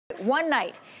One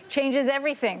night changes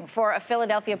everything for a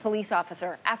Philadelphia police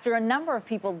officer. After a number of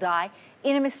people die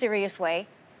in a mysterious way,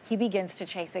 he begins to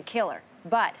chase a killer.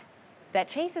 But that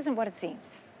chase isn't what it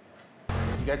seems.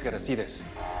 You guys gotta see this.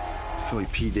 Philly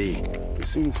PD. We've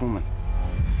seen this woman.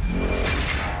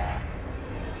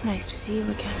 Nice to see you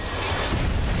again.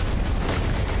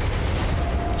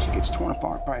 She gets torn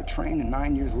apart by a train, and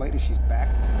 9 years later, she's back.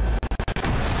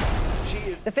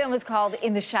 The film is called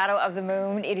In the Shadow of the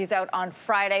Moon. It is out on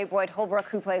Friday. Boyd Holbrook,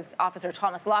 who plays Officer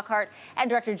Thomas Lockhart,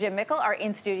 and director Jim Mickle are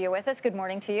in studio with us. Good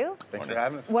morning to you. Thanks for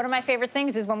having us. One of my favorite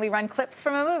things is when we run clips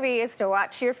from a movie is to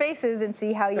watch your faces and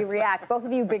see how you react. Both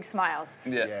of you, big smiles.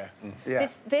 Yeah.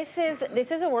 This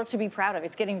is a work to be proud of.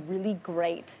 It's getting really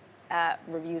great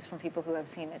reviews from people who have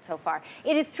seen it so far.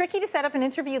 It is tricky to set up an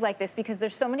interview like this because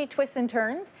there's so many twists and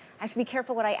turns. I have to be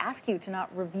careful what I ask you to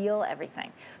not reveal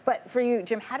everything. But for you,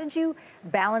 Jim, how did you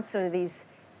balance sort of these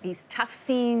tough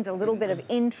scenes, a little bit of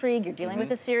intrigue? You're dealing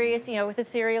with a serious, with a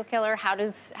serial killer. How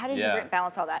did you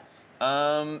balance all that?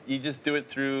 You just do it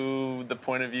through the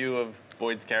point of view of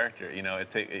Boyd's character.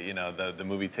 The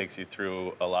movie takes you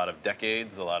through a lot of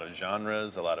decades, a lot of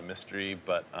genres, a lot of mystery,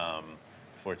 but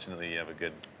fortunately you have a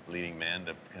good leading man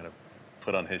to kind of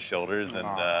put on his shoulders and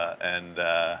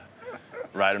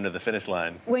ride him to the finish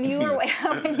line. When you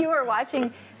were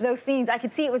watching those scenes, I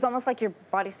could see it was almost like your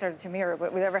body started to mirror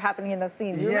whatever happening in those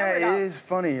scenes. Yeah, it is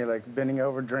funny. You're like bending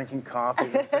over, drinking coffee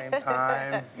at the same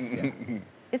time.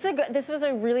 This was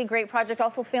a really great project,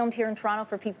 also filmed here in Toronto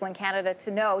for people in Canada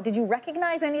to know. Did you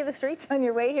recognize any of the streets on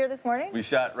your way here this morning? We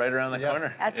shot right around the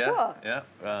corner. That's cool. Yeah,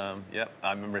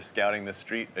 I remember scouting the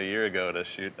street a year ago to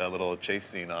shoot a little chase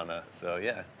scene on it, so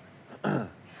yeah.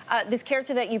 This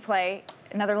character that you play,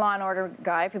 another Law and Order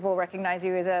guy, people recognize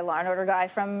you as a Law and Order guy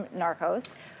from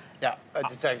Narcos. Yeah, a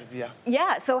detective, yeah.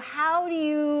 Yeah, so why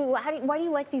do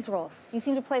you like these roles? You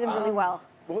seem to play them really well.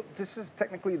 Well, this is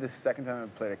technically the second time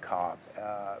I've played a cop,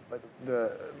 but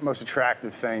the most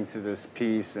attractive thing to this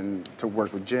piece and to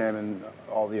work with Jim and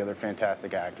all the other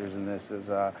fantastic actors in this is,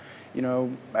 as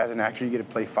an actor, you get to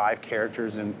play 5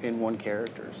 characters in one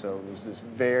character. So it was this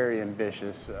very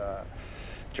ambitious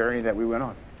journey that we went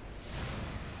on.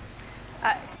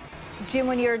 Jim,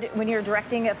 when you're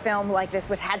directing a film like this,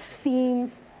 which had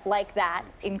scenes like that,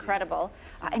 incredible.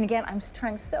 And again, I'm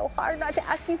trying so hard not to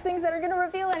ask you things that are going to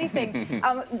reveal anything.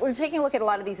 We're taking a look at a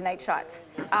lot of these night shots.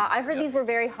 I heard these were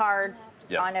very hard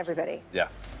on everybody. Yeah.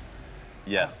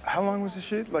 Yes. How long was the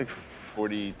shoot? Like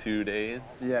 42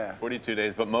 days. Yeah. 42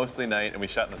 days, but mostly night, and we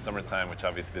shot in the summertime, which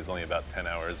obviously there's only about 10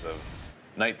 hours of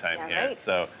nighttime here. Right.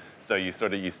 So you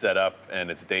set up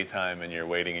and it's daytime and you're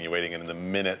waiting, and the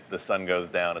minute the sun goes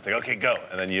down, it's like, okay, go.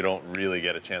 And then you don't really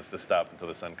get a chance to stop until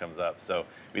the sun comes up. So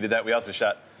we did that. We also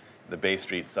shot the Bay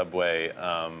Street subway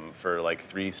for like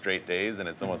 3 straight days, and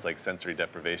it's almost like sensory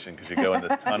deprivation because you go in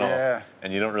this tunnel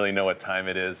and you don't really know what time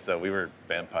it is. So we were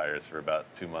vampires for about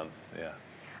 2 months, yeah.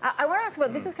 I want to ask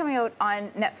about, this is coming out on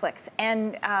Netflix,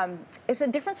 and it's a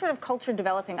different sort of culture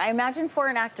developing. I imagine for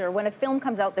an actor, when a film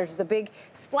comes out, there's the big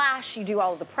splash, you do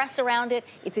all of the press around it,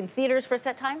 it's in theaters for a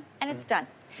set time, and it's done.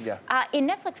 Yeah. In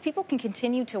Netflix, people can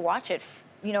continue to watch it,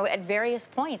 at various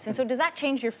points. And so does that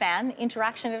change your fan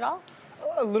interaction at all?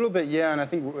 A little bit, yeah, and I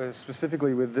think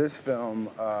specifically with this film,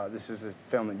 this is a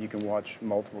film that you can watch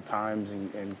multiple times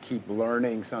and keep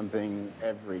learning something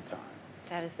every time.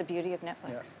 That is the beauty of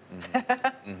Netflix.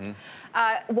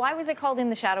 Yes. Why was it called In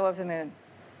the Shadow of the Moon?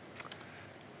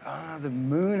 The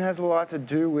moon has a lot to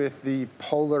do with the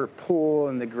polar pull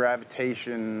and the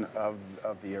gravitation of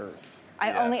the Earth.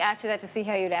 I only asked you that to see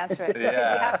how you'd answer it. Because you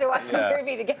have to watch the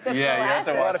movie to get the full you have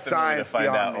answer. to watch a lot of the movie science to find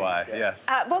out beyond why. me. Yes.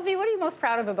 Both of you, what are you most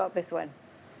proud of about this one?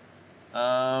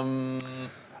 I'm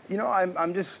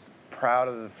just proud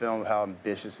of the film, how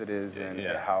ambitious it is, and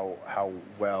how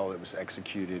well it was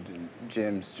executed. And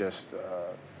Jim's just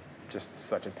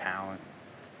such a talent.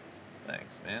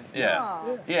 Thanks, man.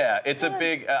 Yeah. It's a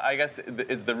big. I guess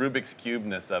it's the Rubik's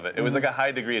Cube-ness of it. It was like a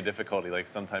high degree of difficulty. Like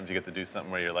sometimes you get to do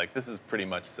something where you're like, this is pretty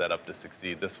much set up to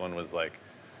succeed. This one was like,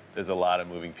 there's a lot of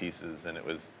moving pieces, and it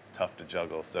was tough to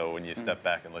juggle. So when you step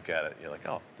back and look at it, you're like,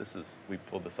 oh, we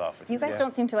pulled this off. You guys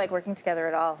don't seem to like working together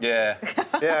at all. Yeah.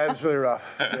 Yeah, it was really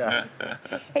rough. Yeah.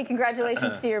 Hey,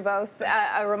 congratulations to you both.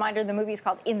 A reminder, the movie is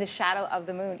called In the Shadow of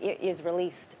the Moon. It is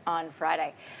released on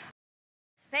Friday.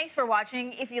 Thanks for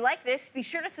watching. If you like this, be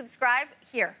sure to subscribe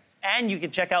here. And you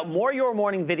can check out more Your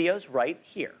Morning videos right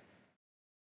here.